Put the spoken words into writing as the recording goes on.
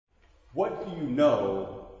What do you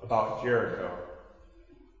know about Jericho?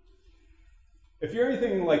 If you're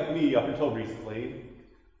anything like me up until recently,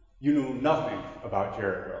 you know nothing about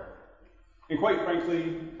Jericho. And quite frankly,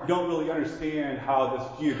 you don't really understand how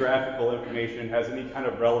this geographical information has any kind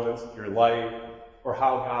of relevance to your life or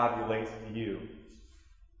how God relates to you.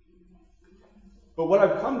 But what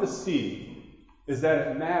I've come to see is that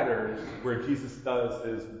it matters where Jesus does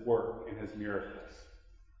his work and his miracles.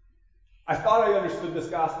 I thought I understood this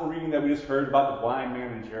gospel reading that we just heard about the blind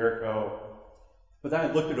man in Jericho, but then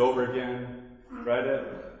I looked it over again, read it,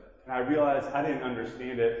 and I realized I didn't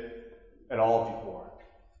understand it at all before.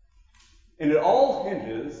 And it all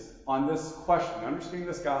hinges on this question. Understanding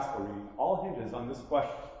this gospel reading all hinges on this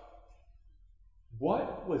question.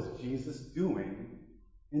 What was Jesus doing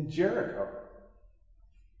in Jericho?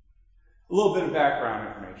 A little bit of background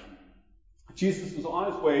information. Jesus was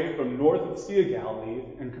on his way from north of the Sea of Galilee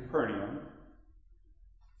in Capernaum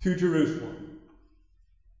to Jerusalem.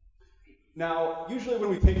 Now, usually when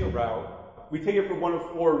we take a route, we take it for one of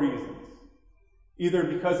four reasons. Either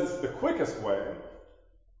because it's the quickest way,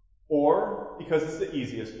 or because it's the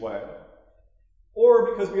easiest way,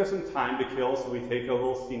 or because we have some time to kill, so we take a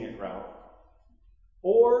little scenic route,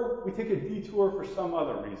 or we take a detour for some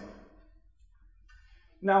other reason.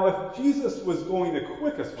 Now, if Jesus was going the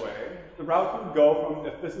quickest way, the route he would go from,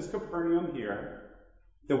 if this is Capernaum here,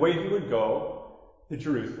 the way he would go to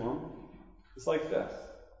Jerusalem is like this.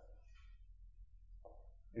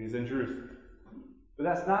 And he's in Jerusalem. But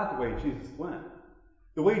that's not the way Jesus went.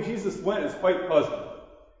 The way Jesus went is quite puzzling.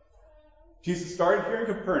 Jesus started here in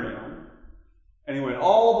Capernaum, and he went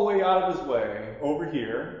all the way out of his way over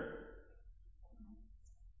here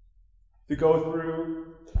to go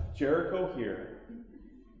through Jericho here,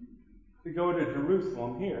 to go to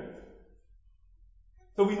Jerusalem here.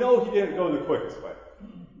 So we know he didn't go the quickest way.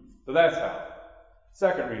 So that's how.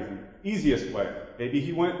 Second reason, easiest way. Maybe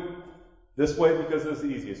he went this way because it was the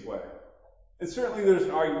easiest way. And certainly there's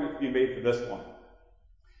an argument to be made for this one.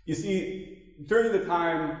 You see, during the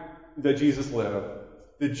time that Jesus lived,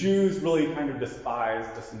 the Jews really kind of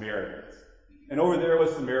despised the Samaritans. And over there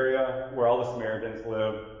was Samaria, where all the Samaritans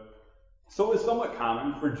lived. So it was somewhat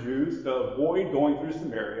common for Jews to avoid going through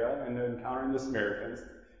Samaria and encountering the Samaritans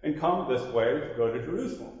and come this way to go to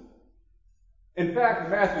Jerusalem. In fact,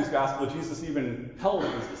 in Matthew's Gospel, Jesus even tells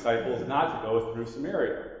his disciples not to go through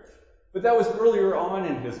Samaria. But that was earlier on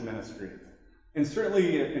in his ministry. And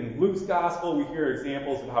certainly in Luke's Gospel, we hear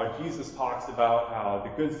examples of how Jesus talks about how the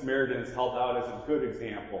Good Samaritans held out as a good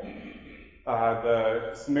example.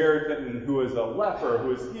 The Samaritan who was a leper, who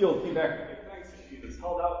was healed, came back to give thanks to Jesus,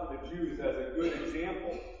 held out to the Jews as a good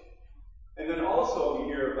example. And then also we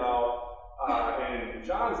hear about, in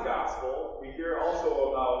John's Gospel, we hear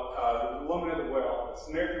also about the woman at the well, the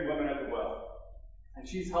Samaritan woman at the well. And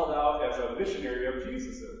she's held out as a missionary of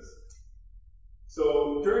Jesus's.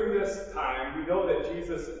 So during this time, we know that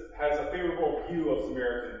Jesus has a favorable view of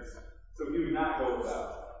Samaritans. So he would not go to them.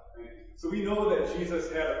 Right? So we know that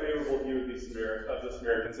Jesus had a favorable view of the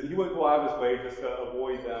Samaritans, and he wouldn't go out of his way just to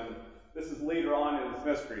avoid them. This is later on in his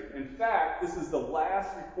ministry. In fact, this is the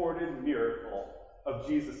last recorded miracle of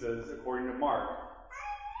Jesus's, according to Mark,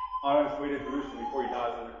 on his way to Jerusalem before he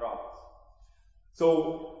dies on the cross.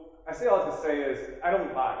 So I say all that to say is, I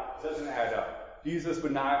don't buy it. It doesn't add up. Jesus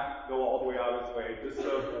would not go all the way out of his way just to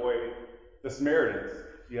avoid the Samaritans.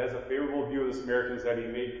 He has a favorable view of the Samaritans that he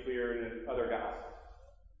made clear in other Gospels.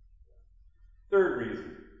 Third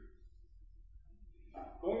reason,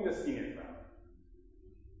 going the scenic route.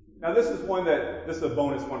 Now this is a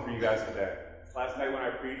bonus one for you guys today. Last night when I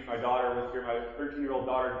preached, my daughter was here, my 13-year-old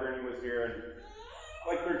daughter, Journey, was here, and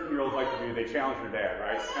like 13-year-olds like to do, they challenge their dad,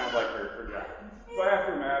 right? It's kind of like her job. So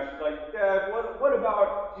after Mass, she's like, Dad, what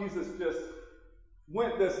about Jesus just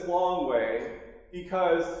went this long way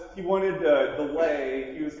because he wanted to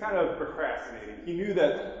delay, he was kind of procrastinating. He knew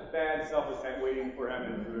that bad stuff was waiting for him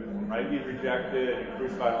in Jerusalem, right? Being rejected and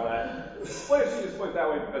crucified and all that. What if he just went that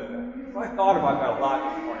way because of that? So I thought about that a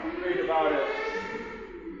lot this morning, prayed about it.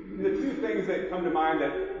 And the two things that come to mind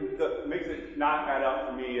that makes it not add up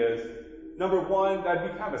for me is, number one,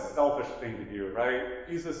 that'd be kind of a selfish thing to do, right?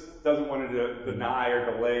 Jesus doesn't want to deny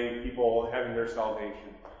or delay people having their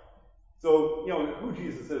salvation. So, who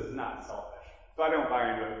Jesus is not selfish. So I don't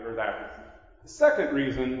buy into it for that reason. The second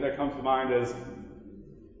reason that comes to mind is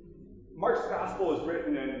Mark's Gospel is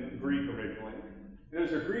written in Greek originally.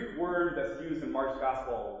 There's a Greek word that's used in Mark's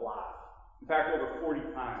Gospel a lot. In fact, over 40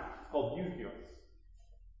 times. It's called eutheios.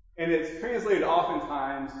 And it's translated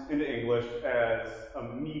oftentimes into English as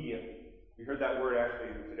immediately. We heard that word actually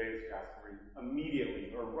in today's Gospel reading.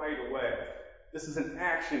 Immediately, or right away. This is an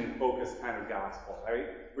action-focused kind of gospel, right?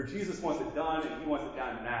 Where Jesus wants it done, and he wants it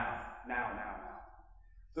done now.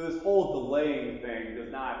 So this whole delaying thing does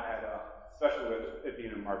not add up, especially with it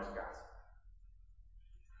being in Mark's gospel.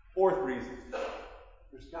 Fourth reason,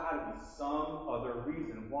 there's got to be some other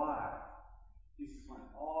reason why Jesus went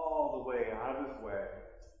all the way out of his way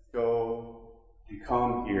to go and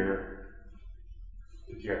come here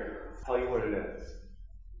to Jericho. I'll tell you what it is.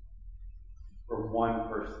 For one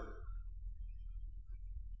person.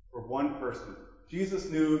 For one person. Jesus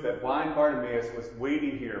knew that blind Bartimaeus was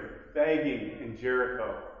waiting here, begging in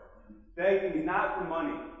Jericho. Begging not for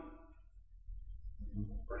money,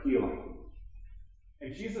 for healing.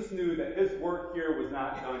 And Jesus knew that his work here was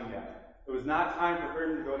not done yet. It was not time for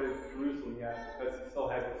him to go to Jerusalem yet, because he still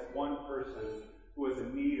had this one person who was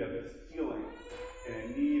in need of his healing and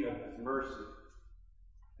in need of his mercy.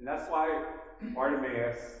 And that's why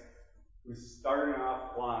Bartimaeus, who's starting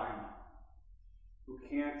off blind, who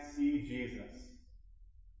can't see Jesus,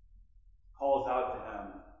 calls out to him,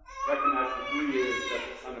 recognizing who he is as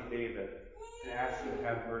the Son of David, and asks him to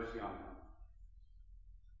have mercy on him.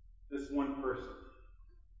 This one person.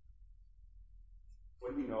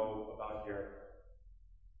 What do you know about Jericho?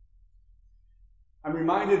 I'm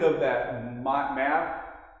reminded of that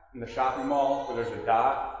map in the shopping mall where there's a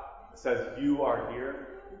dot that says, "You are here."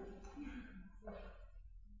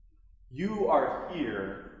 You are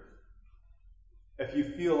here if you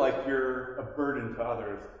feel like you're a burden to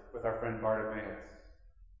others with our friend Bartimaeus.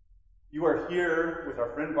 You are here with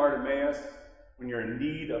our friend Bartimaeus when you're in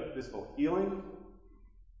need of physical healing.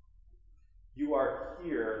 You are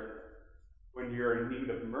here when you're in need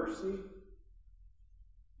of mercy.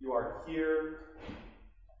 You are here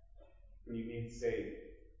when you need saving.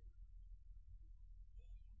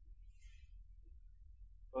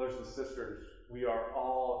 Brothers and sisters, we are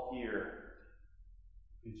all here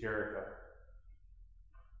in Jericho.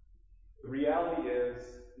 The reality is,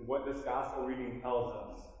 and what this gospel reading tells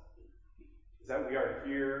us, is that we are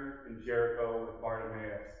here in Jericho with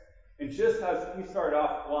Bartimaeus. And just as he started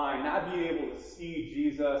off blind, not being able to see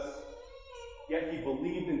Jesus, yet he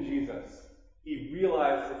believed in Jesus. He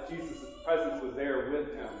realized that Jesus' presence was there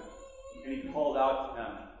with him, and he called out to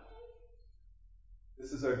him.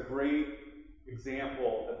 This is a great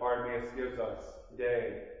example that Bartimaeus gives us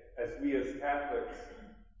today as we as Catholics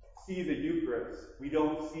see the Eucharist. We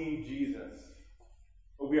don't see Jesus,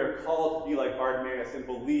 but we are called to be like Bartimaeus and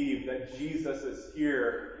believe that Jesus is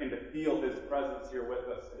here and to feel his presence here with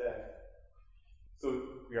us today. So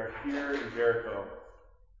we are here in Jericho,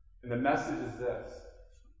 and the message is this: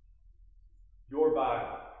 your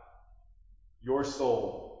body, your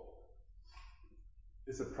soul,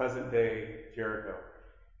 is a present-day Jericho,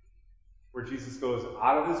 where Jesus goes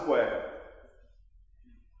out of his way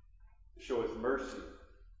to show his mercy,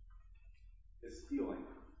 his healing,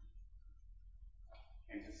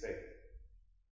 and to save.